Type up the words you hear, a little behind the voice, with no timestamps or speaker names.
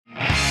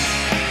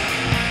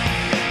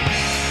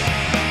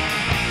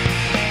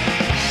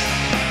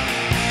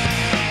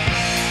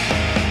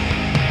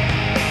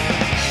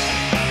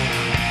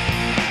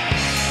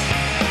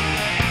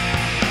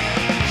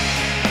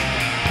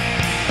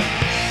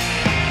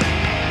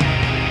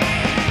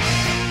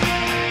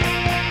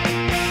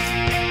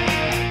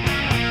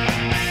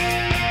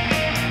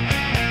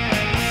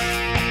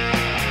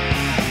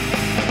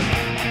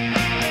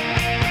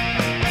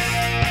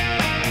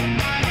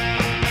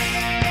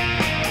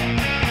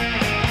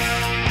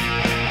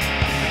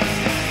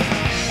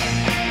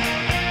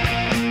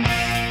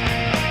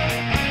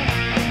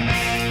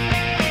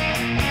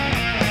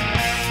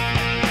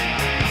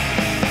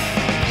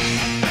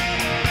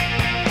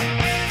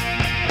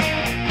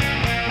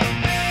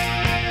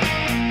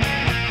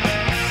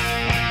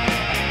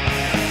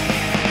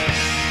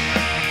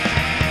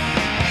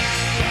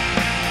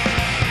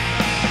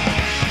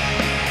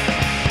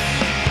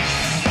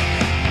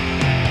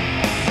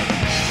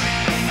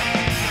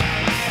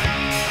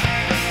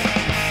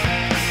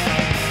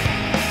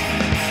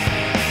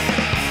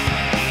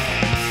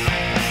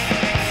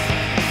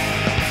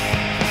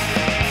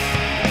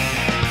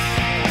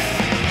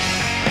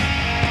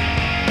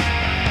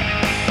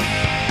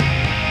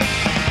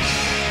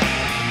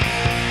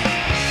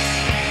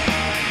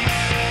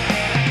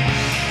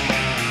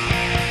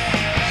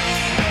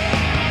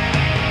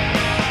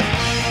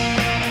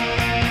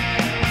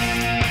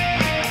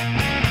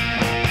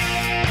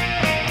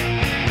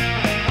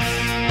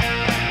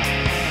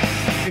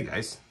Hey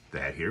guys,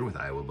 Thad here with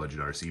Iowa Budget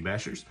RC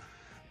Bashers,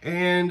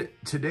 and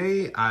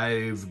today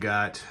I've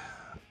got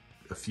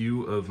a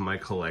few of my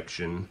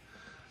collection.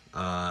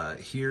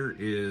 Here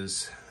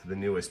is the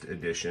newest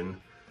edition.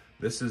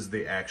 This is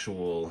the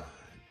actual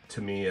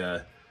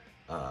Tamiya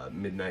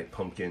Midnight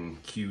Pumpkin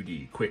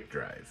QD Quick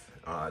Drive.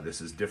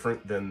 This is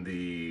different than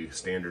the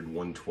standard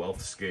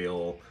 1/12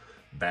 scale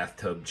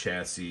bathtub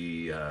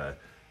chassis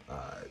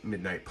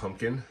Midnight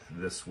Pumpkin.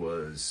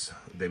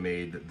 They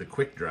made the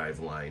Quick Drive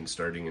line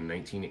starting in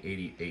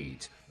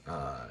 1988.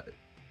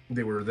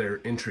 They were their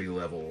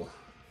entry-level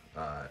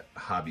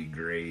hobby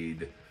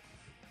grade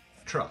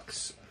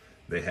trucks.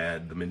 They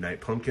had the Midnight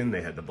Pumpkin,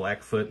 they had the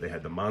Blackfoot, they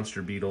had the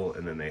Monster Beetle,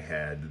 and then they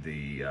had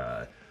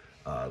the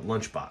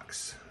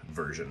Lunchbox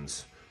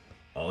versions.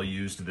 All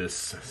used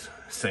this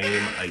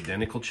same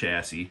identical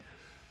chassis,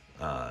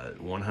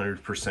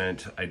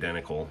 100%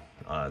 identical.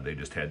 They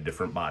just had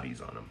different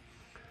bodies on them.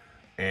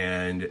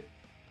 And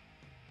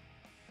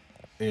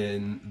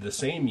in the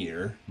same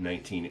year,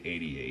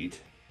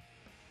 1988,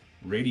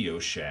 Radio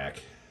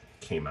Shack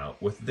came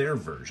out with their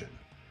version.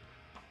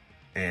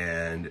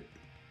 And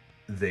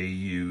they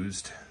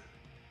used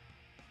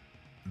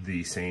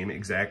the same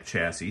exact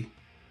chassis.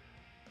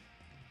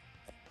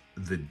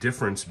 The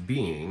difference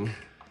being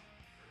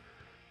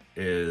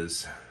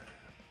is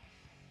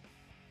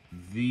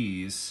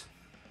these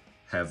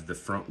have the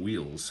front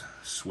wheels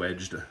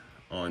swedged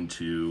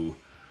onto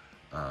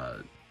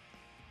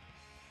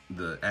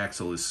the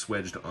axle is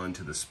swedged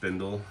onto the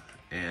spindle,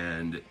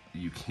 and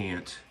you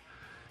can't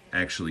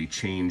actually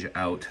change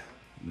out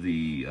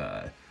the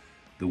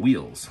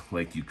wheels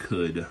like you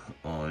could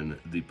on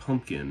the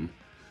Pumpkin,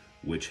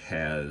 which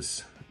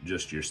has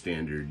just your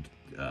standard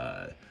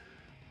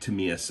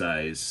Tamiya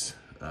size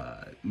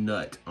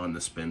nut on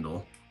the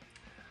spindle.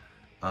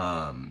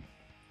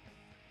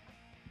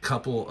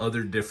 Couple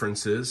other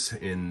differences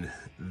in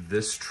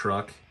this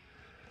truck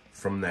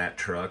from that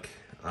truck.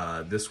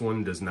 This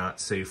one does not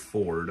say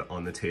Ford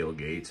on the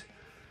tailgate.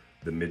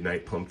 The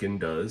Midnight Pumpkin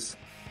does.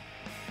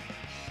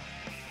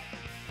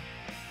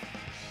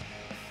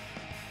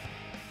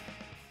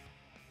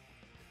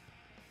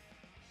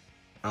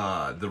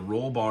 The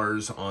roll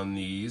bars on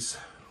these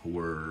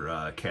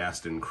were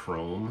cast in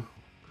chrome.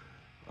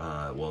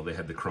 Well, they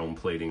had the chrome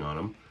plating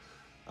on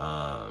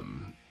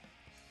them.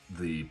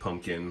 The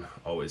Pumpkin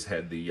always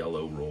had the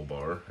yellow roll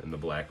bar and the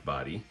black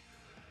body.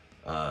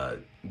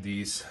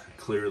 These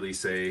clearly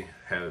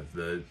have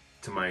the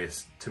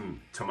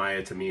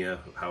Tamiya,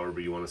 however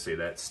you want to say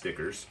that,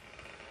 stickers.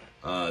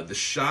 The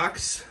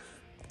shocks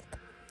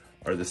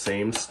are the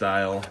same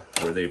style,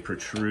 where they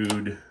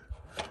protrude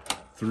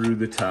through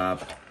the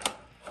top,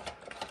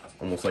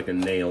 almost like a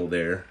nail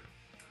there.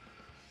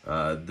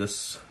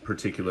 This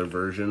particular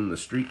version, the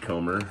Street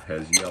Comber,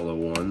 has yellow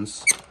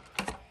ones,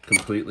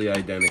 completely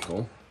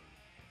identical.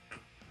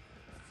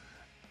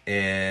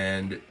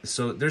 And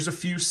so there's a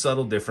few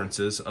subtle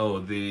differences. Oh,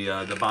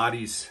 the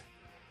bodies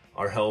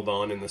are held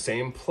on in the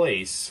same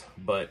place,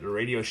 but the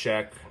Radio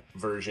Shack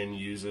version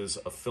uses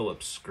a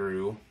Phillips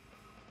screw,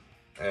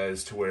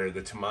 as to where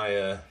the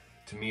Tamiya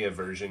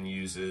version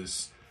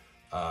uses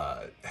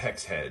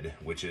hex head,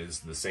 which is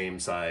the same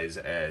size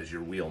as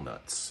your wheel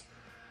nuts.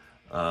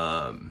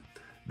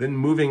 Then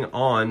moving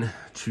on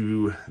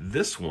to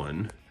this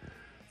one,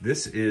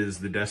 this is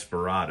the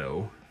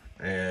Desperado.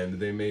 And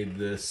they made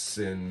this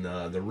in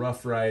the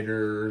Rough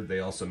Rider.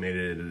 They also made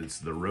it as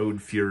the Road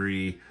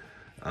Fury.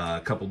 A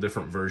couple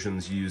different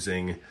versions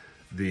using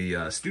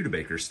the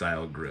Studebaker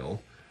style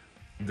grill.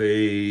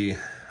 They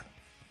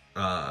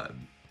are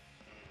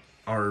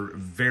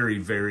very,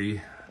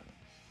 very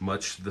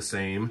much the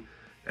same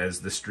as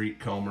the Street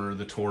Comber,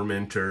 the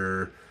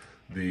Tormentor,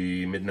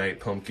 the Midnight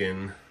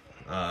Pumpkin.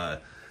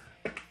 But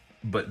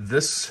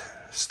this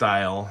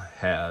style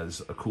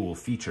has a cool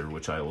feature,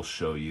 which I will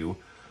show you.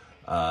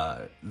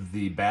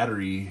 The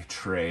battery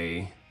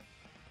tray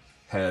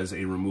has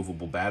a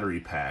removable battery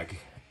pack,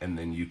 and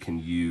then you can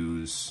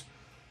use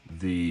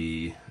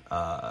the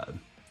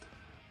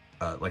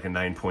like a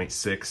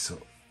 9.6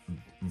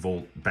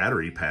 volt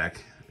battery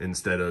pack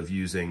instead of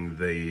using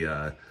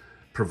the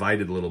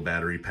provided little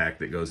battery pack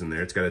that goes in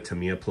there. It's got a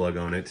Tamiya plug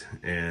on it,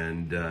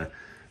 and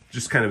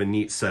just kind of a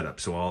neat setup.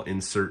 So I'll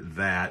insert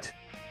that.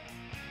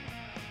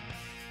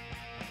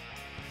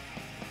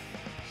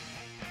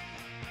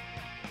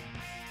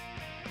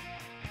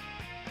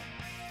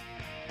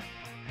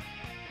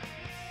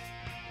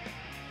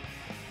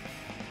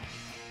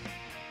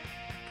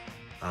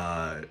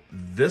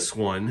 This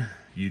one,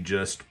 you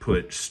just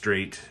put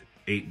straight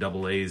 8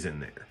 AA's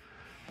in there.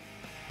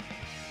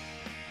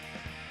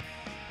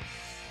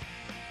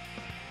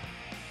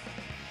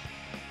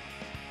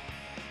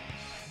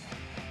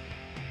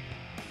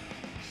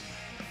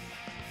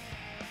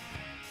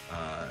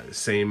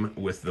 Same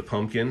with the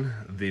Pumpkin.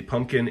 The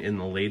Pumpkin in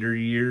the later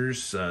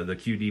years, the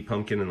QD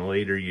Pumpkin in the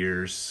later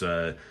years,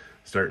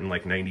 starting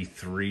like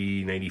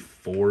 93,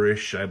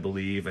 94-ish, I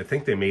believe. I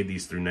think they made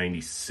these through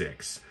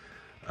 96.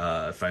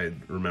 if I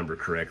remember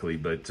correctly,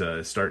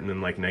 but starting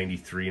in like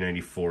 93,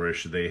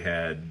 94-ish, they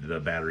had the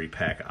battery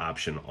pack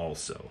option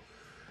also.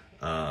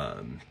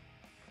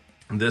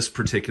 This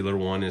particular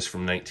one is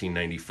from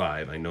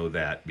 1995. I know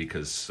that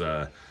because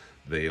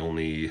they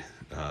only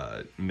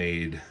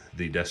made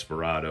the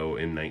Desperado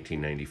in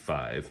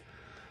 1995.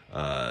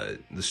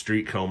 The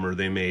Street Comber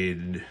they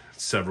made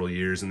several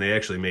years, and they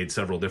actually made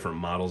several different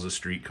models of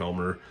Street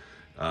Comber.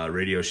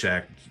 Radio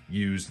Shack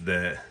used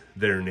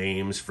their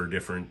names for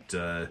different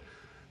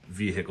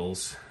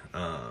vehicles,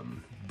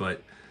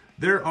 but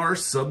there are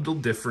subtle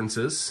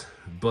differences,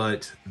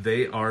 but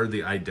they are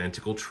the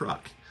identical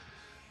truck.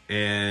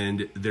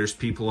 And there's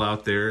people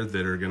out there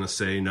that are going to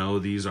say, no,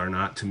 these are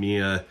not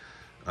Tamiya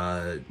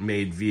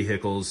made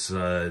vehicles,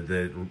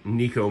 that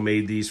Nico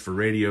made these for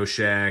Radio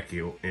Shack,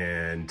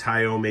 and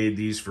Tayo made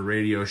these for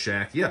Radio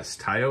Shack. Yes,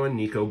 Tayo and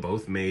Nico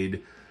both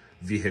made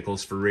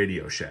vehicles for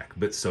Radio Shack,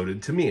 but so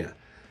did Tamiya.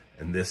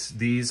 And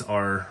these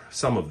are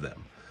some of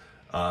them.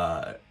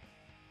 I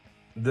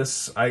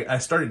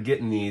started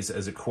getting these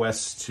as a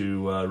quest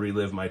to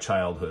relive my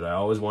childhood. I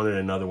always wanted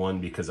another one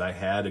because I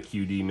had a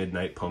QD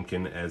Midnight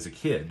Pumpkin as a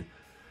kid,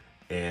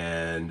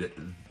 and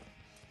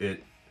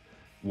it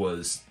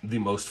was the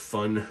most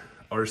fun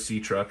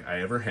RC truck I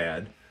ever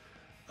had.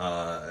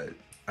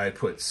 I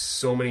put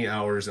so many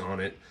hours on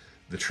it.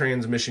 The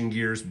transmission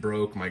gears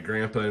broke. My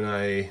grandpa and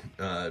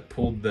I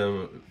pulled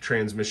the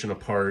transmission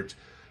apart.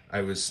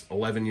 I was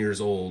 11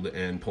 years old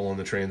and pulling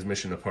the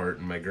transmission apart,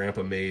 and my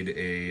grandpa made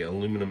a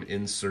aluminum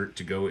insert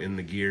to go in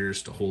the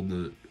gears to hold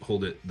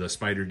the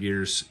spider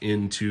gears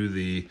into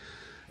the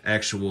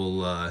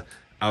actual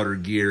outer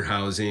gear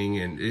housing,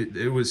 and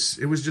it was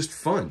just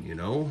fun, you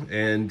know.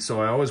 And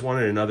so I always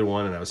wanted another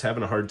one, and I was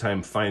having a hard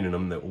time finding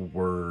them that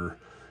were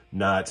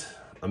not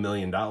 $1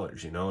 million,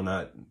 you know,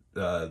 not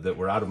that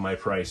were out of my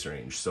price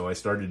range. So I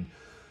started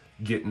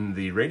getting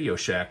the Radio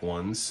Shack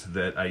ones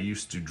that I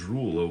used to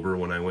drool over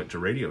when I went to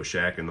Radio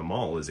Shack in the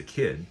mall as a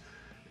kid,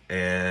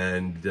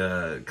 and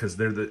because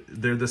they're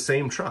the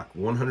same truck,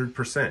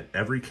 100%.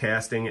 Every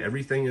casting,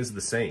 everything is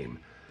the same.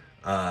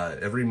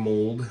 Every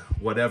mold,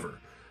 whatever.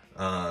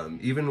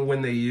 Even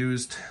when they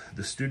used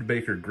the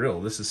Studebaker grill,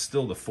 this is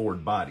still the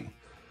Ford body.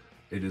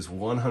 It is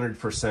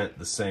 100%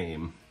 the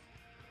same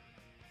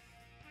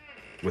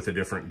with a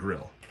different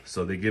grill,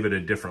 so they give it a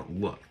different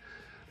look.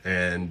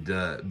 And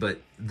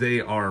but they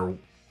are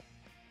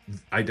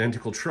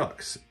identical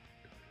trucks,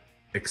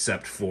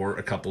 except for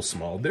a couple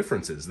small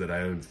differences that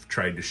I've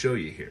tried to show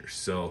you here.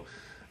 So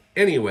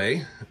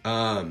anyway,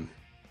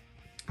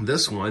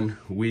 this one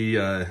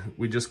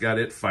we just got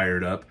it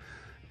fired up,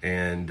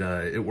 and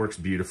it works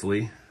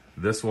beautifully.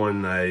 This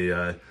one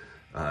I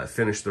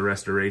finished the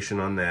restoration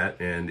on that,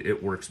 and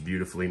it works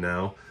beautifully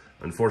now.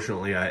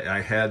 Unfortunately,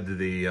 I had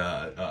the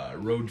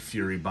Road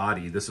Fury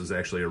body. This was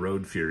actually a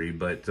Road Fury,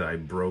 but I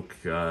broke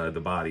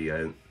the body.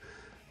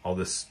 All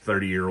this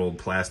 30-year-old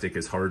plastic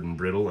is hard and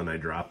brittle, and I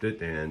dropped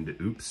it, and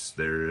oops,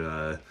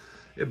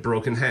 it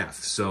broke in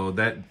half. So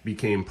that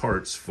became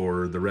parts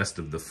for the rest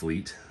of the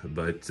fleet.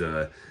 But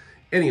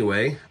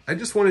anyway, I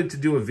just wanted to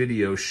do a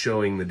video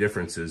showing the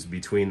differences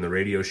between the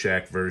Radio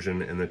Shack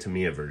version and the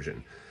Tamiya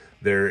version.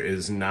 There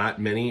is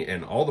not many,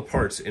 and all the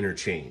parts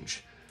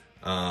interchange.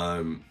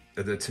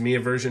 The Tamiya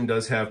version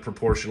does have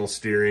proportional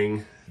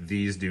steering.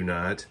 These do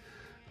not.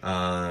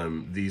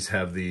 These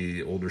have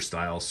the older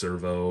style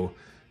servo,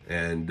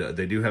 and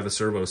they do have a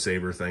servo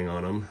saver thing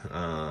on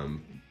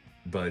them.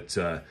 But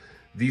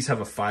these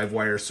have a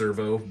 5-wire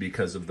servo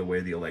because of the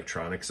way the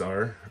electronics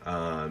are.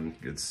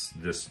 It's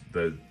just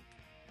the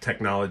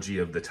technology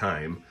of the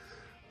time.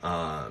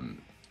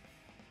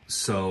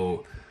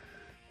 So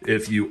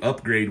if you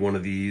upgrade one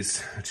of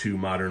these to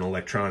modern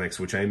electronics,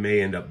 which I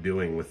may end up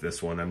doing with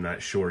this one, I'm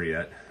not sure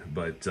yet,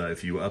 but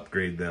if you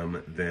upgrade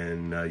them,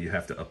 then you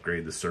have to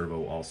upgrade the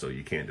servo also.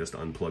 You can't just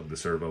unplug the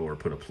servo or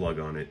put a plug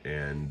on it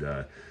and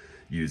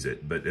use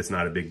it, but it's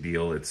not a big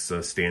deal. It's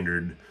a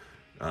standard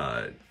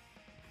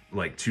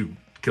like 2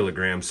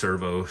 kilogram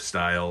servo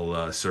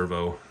style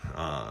servo,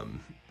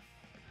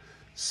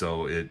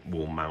 so it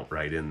will mount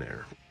right in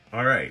there.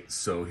 All right,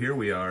 so here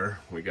we are.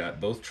 We got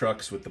both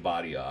trucks with the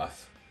body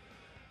off.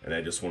 And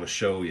I just want to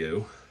show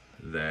you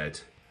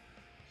that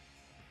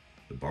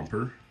the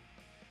bumper,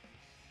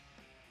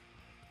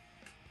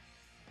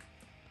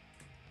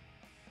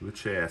 the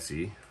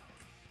chassis,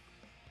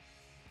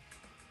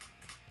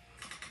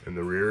 and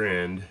the rear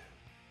end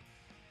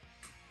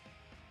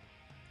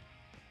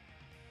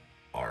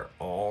are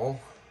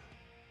all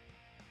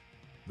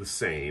the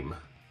same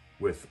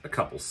with a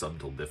couple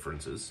subtle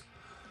differences.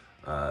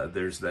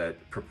 There's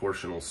that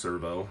proportional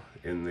servo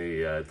in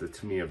the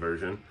Tamiya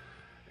version.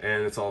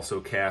 And it's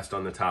also cast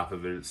on the top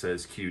of it. It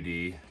says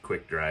QD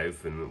Quick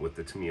Drive and with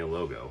the Tamiya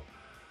logo.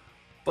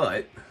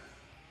 But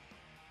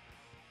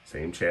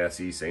same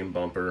chassis, same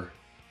bumper.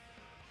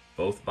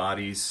 Both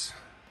bodies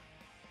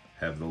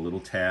have the little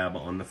tab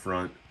on the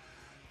front,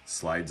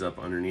 slides up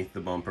underneath the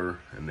bumper,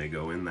 and they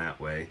go in that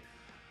way.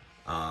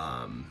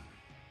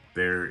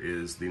 There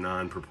is the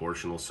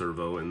non-proportional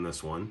servo in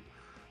this one.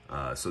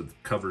 So the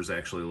cover's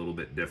actually a little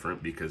bit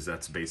different because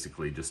that's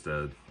basically just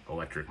a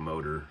electric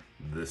motor.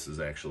 This is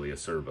actually a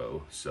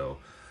servo, so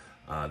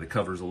the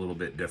cover's a little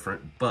bit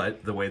different,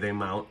 but the way they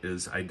mount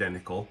is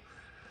identical.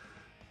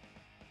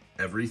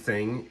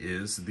 Everything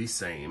is the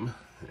same,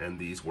 and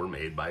these were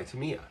made by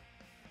Tamiya.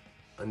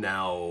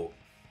 Now,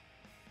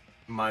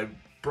 my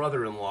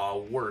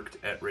brother-in-law worked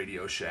at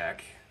Radio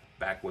Shack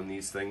back when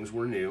these things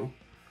were new,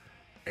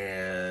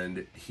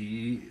 and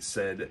he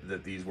said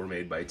that these were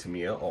made by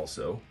Tamiya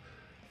also.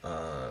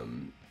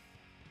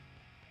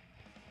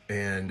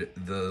 And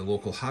the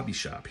local hobby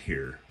shop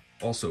here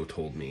also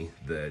told me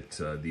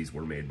that these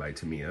were made by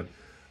Tamiya.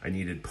 I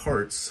needed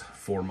parts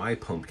for my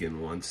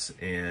pumpkin once,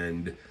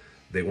 and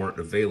they weren't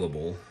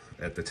available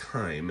at the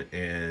time,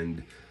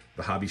 and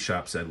the hobby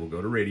shop said, we'll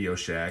go to Radio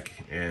Shack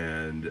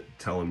and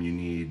tell them you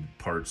need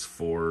parts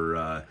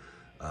for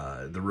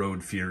the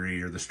Road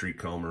Fury or the Street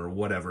Comb or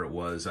whatever it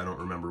was. I don't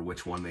remember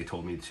which one they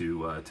told me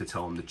to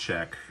tell them to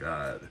check,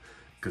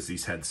 because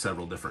these had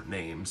several different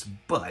names,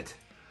 but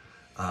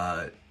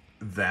I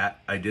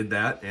did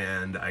that,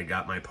 and I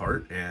got my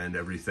part, and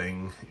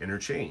everything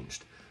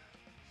interchanged.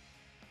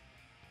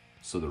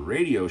 So the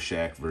Radio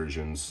Shack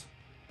versions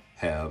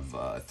have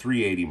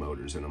 380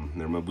 motors in them.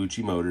 They're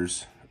Mabuchi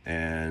motors,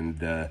 and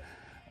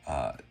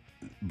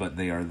but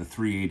they are the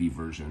 380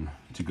 version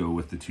to go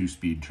with the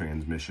 2-speed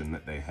transmission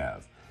that they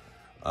have.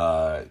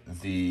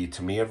 The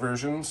Tamiya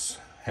versions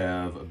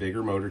have a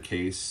bigger motor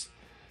case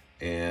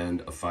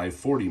and a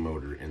 540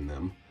 motor in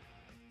them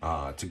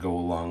to go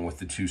along with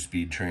the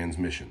 2-speed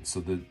transmission. So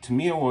the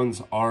Tamiya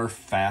ones are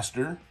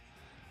faster,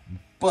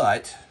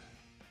 but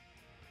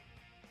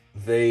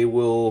they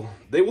will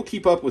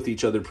keep up with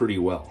each other pretty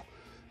well.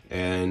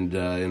 And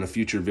in a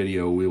future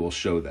video, we will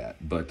show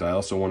that. But I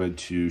also wanted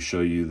to show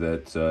you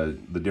that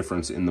the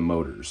difference in the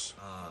motors.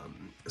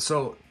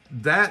 So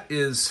that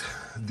is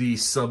the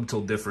subtle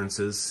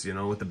differences, you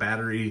know, with the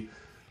battery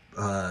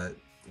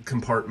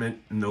compartment,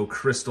 no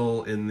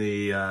crystal in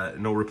the,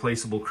 no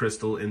replaceable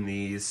crystal in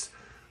these.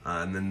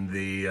 And then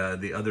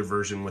the other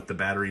version with the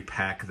battery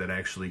pack that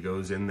actually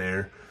goes in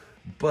there.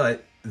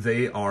 But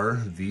they are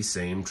the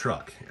same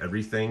truck.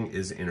 Everything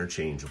is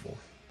interchangeable.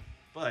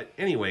 But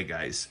anyway,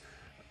 guys,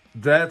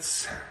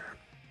 that's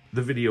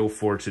the video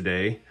for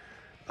today.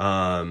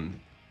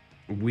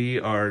 We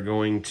are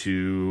going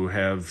to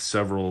have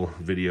several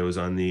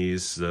videos on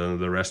these,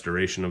 the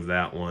restoration of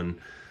that one,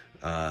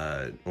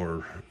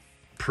 or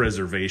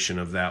preservation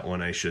of that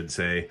one, I should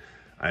say.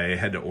 I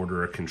had to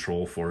order a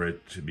control for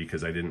it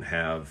because I didn't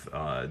have,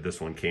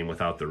 this one came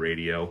without the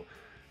radio.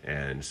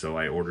 And so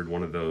I ordered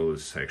one of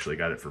those. I actually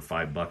got it for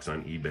 $5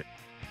 on eBay.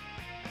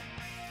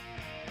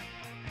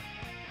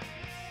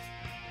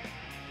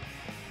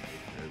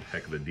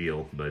 Heck of a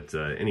deal, but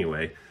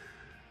anyway,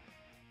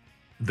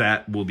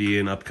 that will be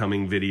an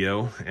upcoming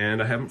video.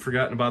 And I haven't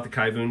forgotten about the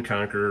Kaivoon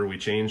Conqueror. We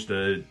changed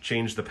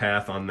the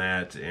path on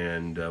that,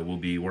 and we'll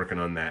be working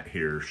on that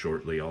here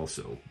shortly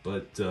also.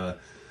 But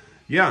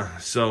yeah,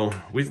 so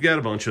we've got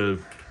a bunch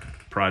of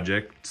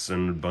projects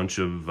and a bunch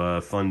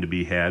of fun to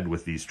be had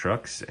with these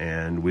trucks,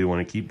 and we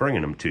want to keep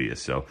bringing them to you.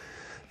 So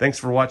thanks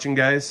for watching,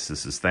 guys.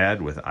 This is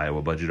Thad with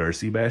Iowa Budget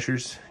RC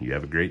Bashers. You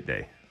have a great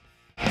day.